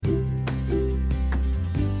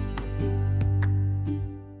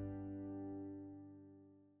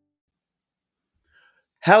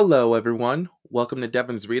Hello, everyone. Welcome to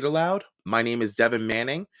Devin's Read Aloud. My name is Devin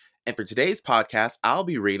Manning, and for today's podcast, I'll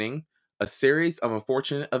be reading A Series of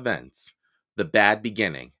Unfortunate Events The Bad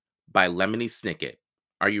Beginning by Lemony Snicket.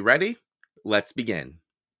 Are you ready? Let's begin.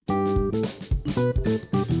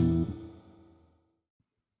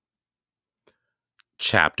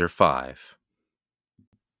 Chapter 5.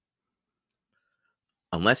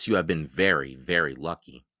 Unless you have been very, very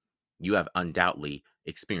lucky, you have undoubtedly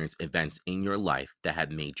experienced events in your life that have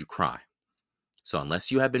made you cry. So, unless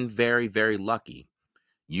you have been very, very lucky,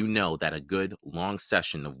 you know that a good long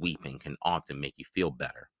session of weeping can often make you feel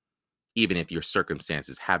better, even if your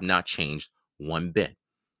circumstances have not changed one bit.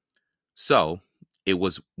 So, it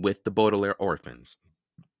was with the Baudelaire orphans.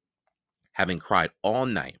 Having cried all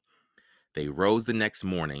night, they rose the next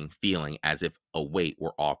morning feeling as if a weight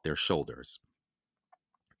were off their shoulders.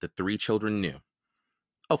 The three children knew,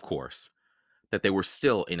 of course, that they were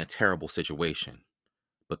still in a terrible situation,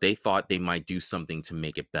 but they thought they might do something to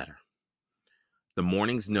make it better. The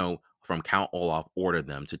morning's note from Count Olaf ordered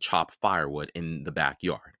them to chop firewood in the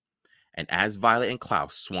backyard, and as Violet and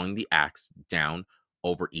Klaus swung the axe down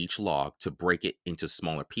over each log to break it into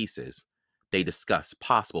smaller pieces, they discussed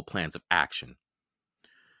possible plans of action.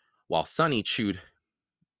 While Sonny chewed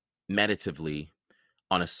meditatively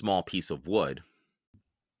on a small piece of wood,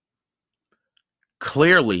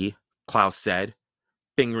 "Clearly," Klaus said,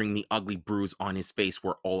 fingering the ugly bruise on his face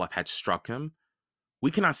where Olaf had struck him,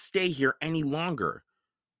 "we cannot stay here any longer.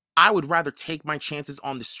 I would rather take my chances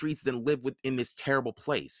on the streets than live within this terrible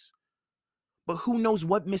place. But who knows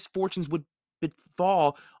what misfortunes would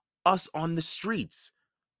befall us on the streets,"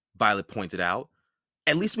 Violet pointed out.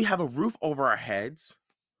 "At least we have a roof over our heads."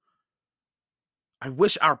 "I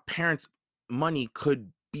wish our parents' money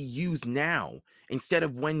could be used now instead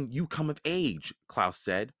of when you come of age," Klaus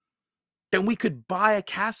said. "Then we could buy a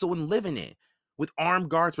castle and live in it, with armed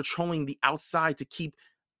guards patrolling the outside to keep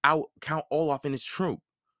out Count Olaf and his troop.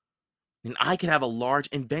 And I could have a large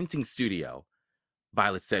inventing studio,"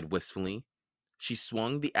 Violet said wistfully. She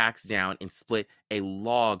swung the axe down and split a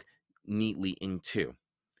log neatly in two.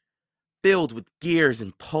 "Filled with gears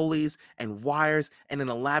and pulleys and wires and an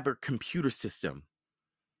elaborate computer system.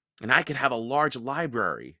 And I could have a large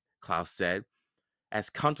library," Klaus said, "as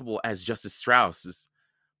comfortable as Justice Strauss's,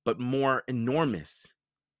 but more enormous."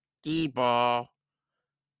 "Gee-ball,"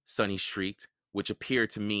 Sonny shrieked, which appeared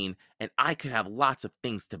to mean, "and I could have lots of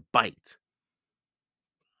things to bite."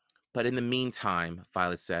 "But in the meantime,"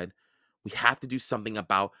 Violet said, "we have to do something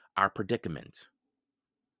about our predicament."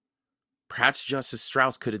 "Perhaps Justice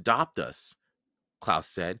Strauss could adopt us," Klaus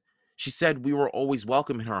said. "She said we were always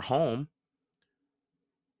welcome in her home."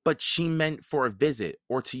 "But she meant for a visit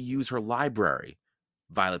or to use her library,"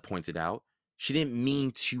 Violet pointed out. "She didn't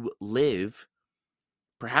mean to live.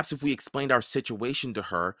 Perhaps if we explained our situation to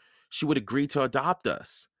her, she would agree to adopt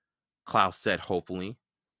us," Klaus said hopefully.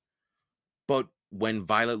 But when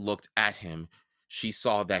Violet looked at him, she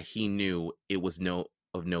saw that he knew it was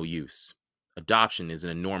of no use. Adoption is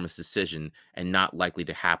an enormous decision and not likely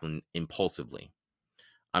to happen impulsively.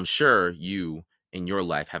 I'm sure you, in your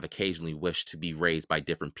life, have occasionally wished to be raised by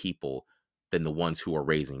different people than the ones who are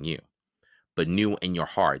raising you, but knew in your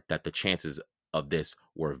heart that the chances of this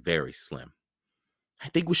were very slim. "I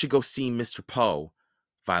think we should go see Mr. Poe,"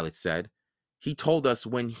 Violet said. "He told us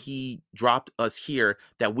when he dropped us here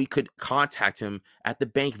that we could contact him at the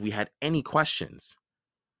bank if we had any questions."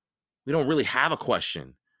 "We don't really have a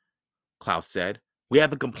question," Klaus said. "We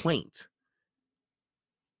have a complaint."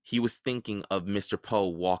 He was thinking of Mr. Poe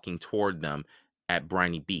walking toward them at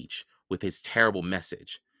Briny Beach with his terrible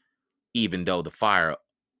message, even though the fire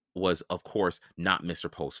was, of course, not Mr.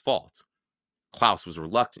 Poe's fault. Klaus was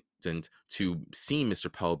reluctant to see Mr.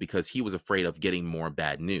 Poe because he was afraid of getting more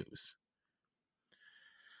bad news.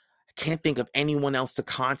 "I can't think of anyone else to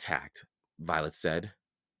contact," Violet said.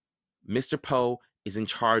 "Mr. Poe is in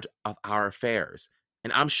charge of our affairs,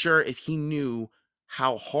 and I'm sure if he knew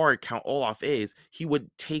how hard Count Olaf is, he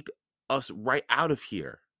would take us right out of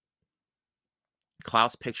here."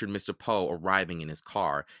 Klaus pictured Mr. Poe arriving in his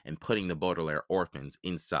car and putting the Baudelaire orphans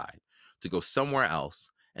inside to go somewhere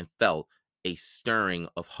else and felt a stirring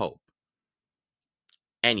of hope.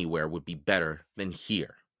 Anywhere would be better than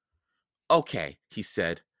here. "Okay," he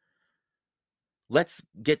said. "Let's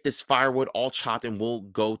get this firewood all chopped and we'll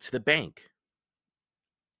go to the bank."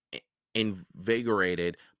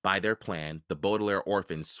 Invigorated by their plan, the Baudelaire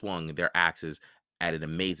orphans swung their axes at an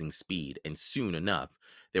amazing speed, and soon enough,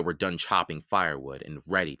 they were done chopping firewood and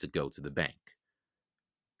ready to go to the bank.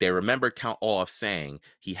 They remembered Count Olaf saying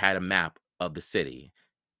he had a map of the city,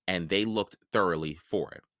 and they looked thoroughly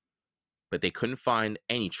for it, but they couldn't find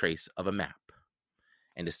any trace of a map.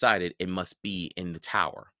 and decided it must be in the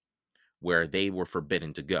tower, where they were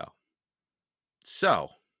forbidden to go. So,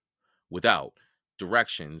 without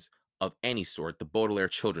directions of any sort, the Baudelaire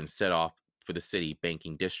children set off for the city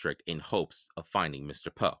banking district in hopes of finding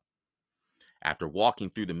Mr. Poe. After walking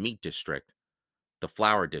through the meat district, the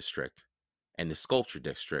flower district, and the sculpture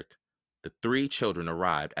district, the three children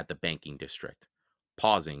arrived at the banking district,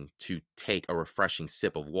 pausing to take a refreshing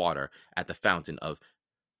sip of water at the fountain of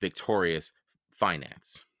Victorious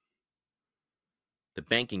Finance. The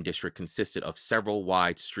banking district consisted of several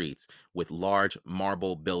wide streets with large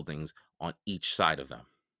marble buildings on each side of them.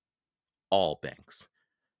 All banks.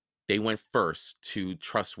 They went first to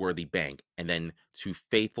Trustworthy Bank, and then to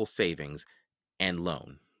Faithful Savings and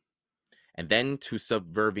Loan, and then to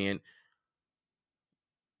Subservient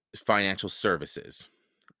Financial Services,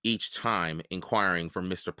 each time inquiring for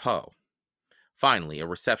Mr. Poe. Finally, a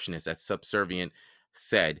receptionist at Subservient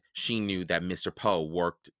said she knew that Mr. Poe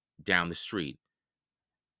worked down the street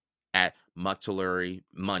at Mutualary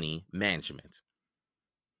Money Management.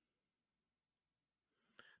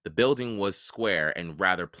 The building was square and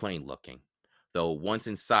rather plain looking, though once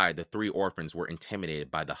inside, the three orphans were intimidated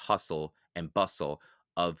by the hustle and bustle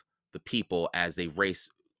of the people as they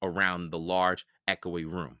raced around the large,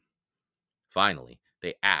 echoey room. Finally,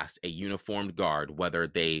 they asked a uniformed guard whether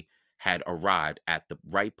they had arrived at the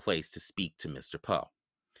right place to speak to Mr. Poe,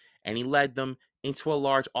 and he led them into a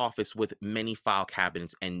large office with many file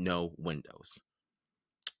cabinets and no windows.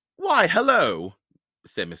 "Why, hello,"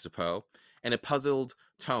 said Mr. Poe, in a puzzled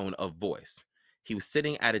tone of voice. He was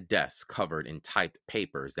sitting at a desk covered in typed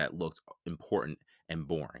papers that looked important and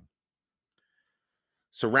boring.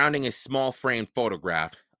 Surrounding a small framed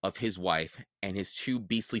photograph of his wife and his two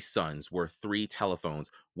beastly sons were three telephones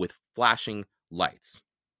with flashing lights.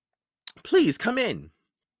 "Please come in."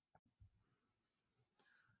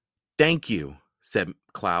 "Thank you," said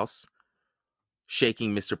Klaus,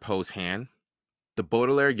 shaking Mr. Poe's hand. The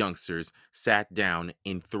Baudelaire youngsters sat down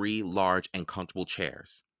in three large and comfortable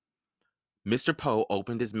chairs. Mr. Poe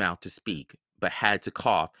opened his mouth to speak, but had to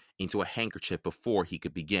cough into a handkerchief before he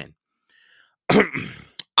could begin.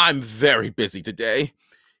 "I'm very busy today,"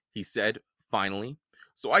 he said finally,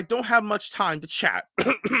 "so I don't have much time to chat.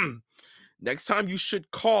 Next time you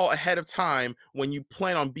should call ahead of time when you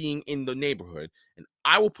plan on being in the neighborhood, and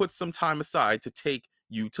I will put some time aside to take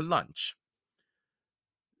you to lunch."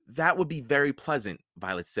 "That would be very pleasant,"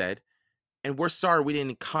 Violet said, "and we're sorry we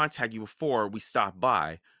didn't contact you before we stopped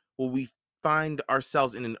by. Will we find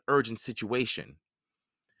ourselves in an urgent situation?"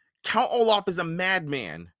 "Count Olaf is a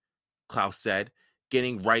madman," Klaus said,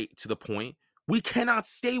 getting right to the point. "We cannot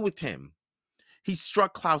stay with him." He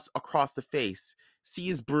struck Klaus across the face. "See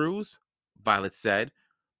his bruise?" Violet said.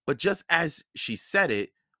 But just as she said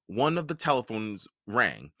it, one of the telephones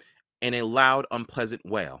rang in a loud, unpleasant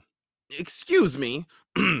wail. "Excuse me,"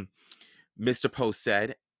 Mr. Poe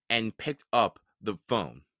said, and picked up the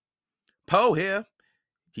phone. "Poe here,"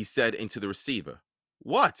 he said into the receiver.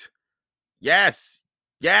 "What?" "Yes,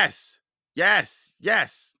 yes, yes,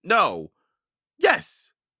 yes, no,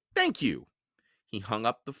 yes, thank you." He hung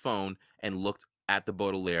up the phone and looked at the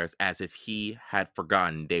Baudelaires as if he had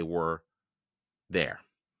forgotten they were there.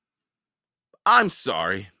 "I'm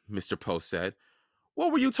sorry," Mr. Poe said.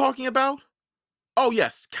 "What were you talking about?" "Oh,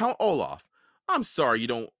 yes, Count Olaf. I'm sorry you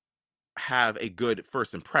don't have a good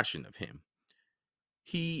first impression of him."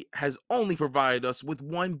 "He has only provided us with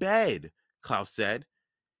one bed," Klaus said.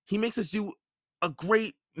 "He makes us do a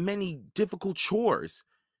great many difficult chores.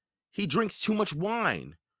 He drinks too much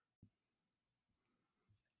wine."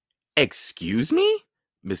 "Excuse me?"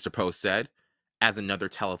 Mr. Poe said, as another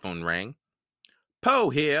telephone rang. "Poe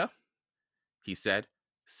here," he said.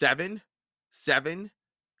 "Seven, seven,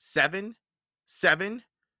 seven, seven,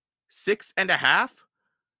 6.5,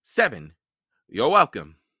 7. You're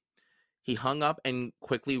welcome." He hung up and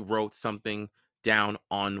quickly wrote something down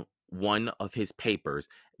on one of his papers,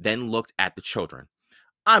 then looked at the children.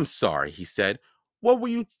 "I'm sorry," he said. "What were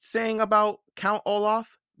you saying about Count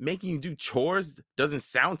Olaf? Making you do chores doesn't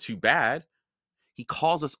sound too bad." "He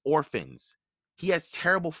calls us orphans. He has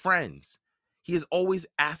terrible friends. He is always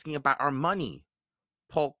asking about our money."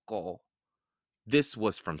 Poco. This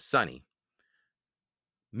was from Sonny.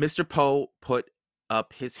 Mr. Poe put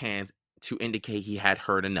up his hands to indicate he had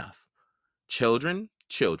heard enough. "Children,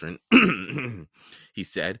 children," he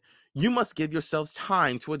said, "you must give yourselves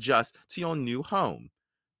time to adjust to your new home.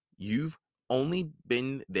 You've only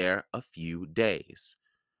been there a few days."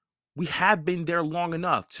 "We have been there long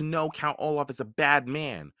enough to know Count Olaf is a bad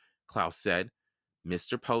man," Klaus said.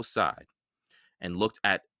 Mr. Poe sighed and looked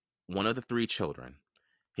at one of the three children.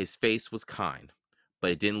 His face was kind,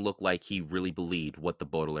 but it didn't look like he really believed what the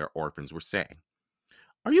Baudelaire orphans were saying.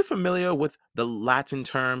 Are you familiar with the Latin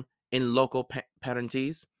term in loco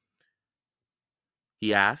parentis?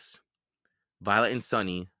 He asked. Violet and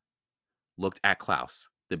Sonny looked at Klaus,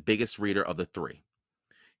 the biggest reader of the three.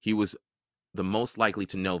 He was the most likely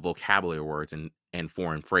to know vocabulary words and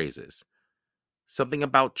foreign phrases. Something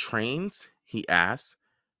about trains? He asked.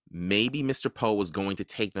 Maybe Mr. Poe was going to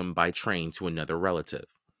take them by train to another relative.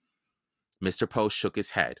 Mr. Poe shook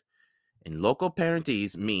his head. In loco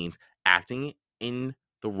parentis means acting in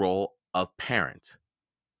the role of parent.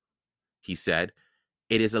 He said,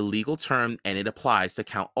 it is a legal term and it applies to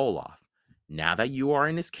Count Olaf. Now that you are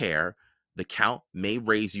in his care, the Count may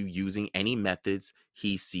raise you using any methods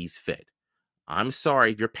he sees fit. I'm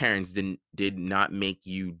sorry if your parents did not make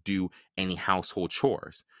you do any household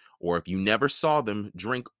chores, or if you never saw them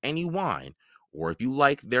drink any wine, or if you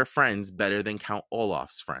like their friends better than Count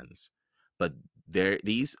Olaf's friends. But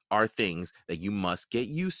these are things that you must get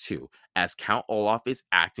used to, as Count Olaf is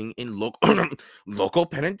acting in local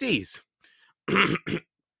penalties.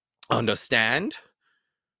 Understand?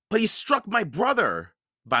 But he struck my brother,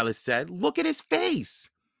 Violet said. Look at his face.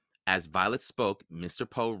 As Violet spoke, Mr.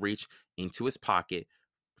 Poe reached into his pocket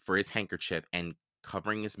for his handkerchief and,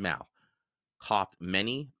 covering his mouth, coughed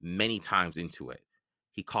many, many times into it.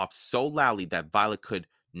 He coughed so loudly that Violet could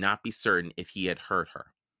not be certain if he had heard her.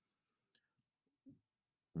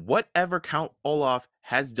 Whatever Count Olaf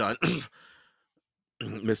has done,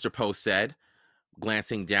 Mr. Poe said,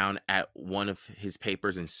 glancing down at one of his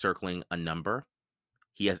papers and circling a number,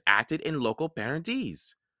 he has acted in local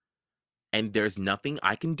parentis, and there's nothing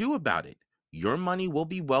I can do about it. Your money will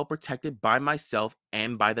be well protected by myself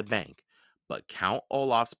and by the bank. But Count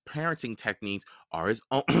Olaf's parenting techniques are his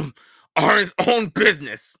own are his own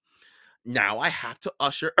business. Now I have to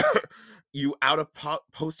usher you out of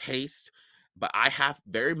post haste, but I have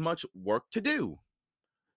very much work to do.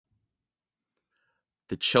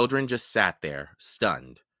 The children just sat there,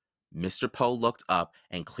 stunned. Mr. Poe looked up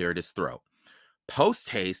and cleared his throat. Post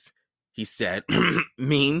haste, he said,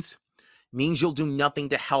 means you'll do nothing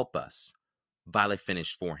to help us. Violet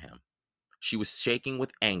finished for him. She was shaking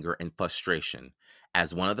with anger and frustration.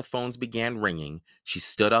 As one of the phones began ringing, she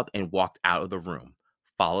stood up and walked out of the room,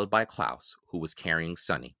 followed by Klaus, who was carrying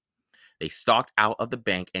Sonny. They stalked out of the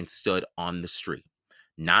bank and stood on the street,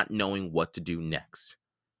 not knowing what to do next.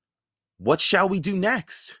 What shall we do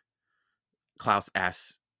next? Klaus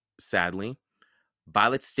asked sadly.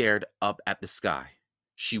 Violet stared up at the sky.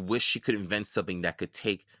 She wished she could invent something that could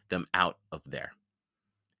take them out of there.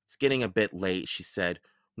 It's getting a bit late, she said.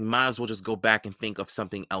 We might as well just go back and think of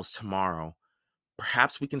something else tomorrow.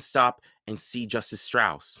 Perhaps we can stop and see Justice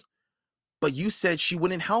Strauss. But you said she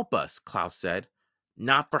wouldn't help us, Klaus said.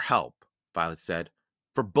 Not for help, Violet said.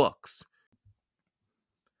 For books.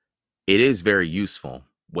 It is very useful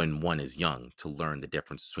when one is young to learn the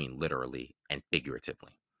difference between literally and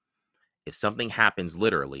figuratively. If something happens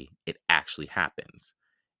literally, it actually happens.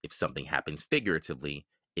 If something happens figuratively,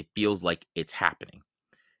 it feels like it's happening.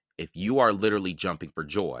 If you are literally jumping for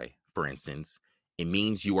joy, for instance, it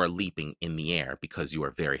means you are leaping in the air because you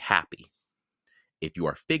are very happy. If you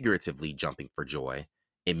are figuratively jumping for joy,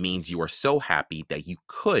 it means you are so happy that you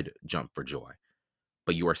could jump for joy,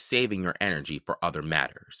 but you are saving your energy for other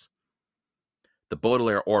matters. The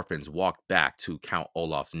Baudelaire orphans walked back to Count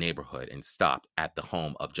Olaf's neighborhood and stopped at the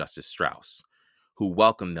home of Justice Strauss, who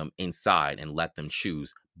welcomed them inside and let them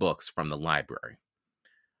choose books from the library.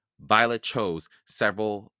 Violet chose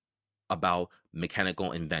several about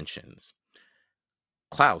mechanical inventions.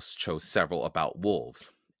 Klaus chose several about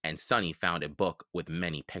wolves, and Sonny found a book with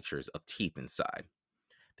many pictures of teeth inside.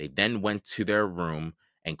 They then went to their room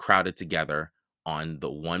and crowded together on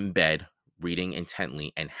the one bed, reading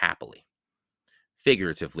intently and happily.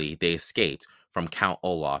 Figuratively, they escaped from Count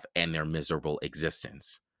Olaf and their miserable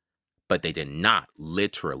existence. But they did not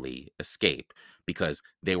literally escape because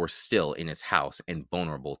they were still in his house and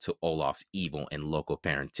vulnerable to Olaf's evil and local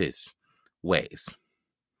parentis ways.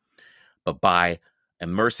 But by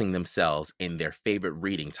immersing themselves in their favorite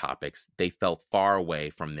reading topics, they felt far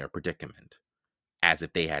away from their predicament, as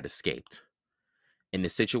if they had escaped. In the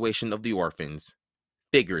situation of the orphans,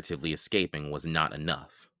 figuratively escaping was not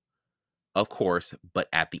enough. Of course, but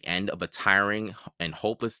at the end of a tiring and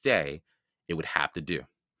hopeless day, it would have to do.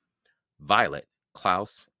 Violet,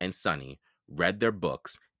 Klaus, and Sonny read their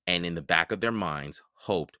books and in the back of their minds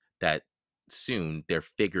hoped that soon their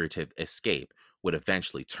figurative escape would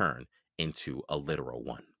eventually turn into a literal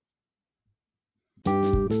one.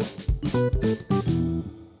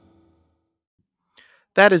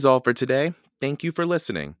 That is all for today. Thank you for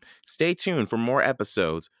listening. Stay tuned for more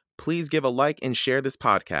episodes. please give a like and share this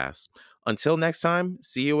podcast. Until next time,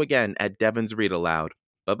 see you again at Devin's Read Aloud.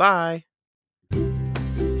 Bye-bye.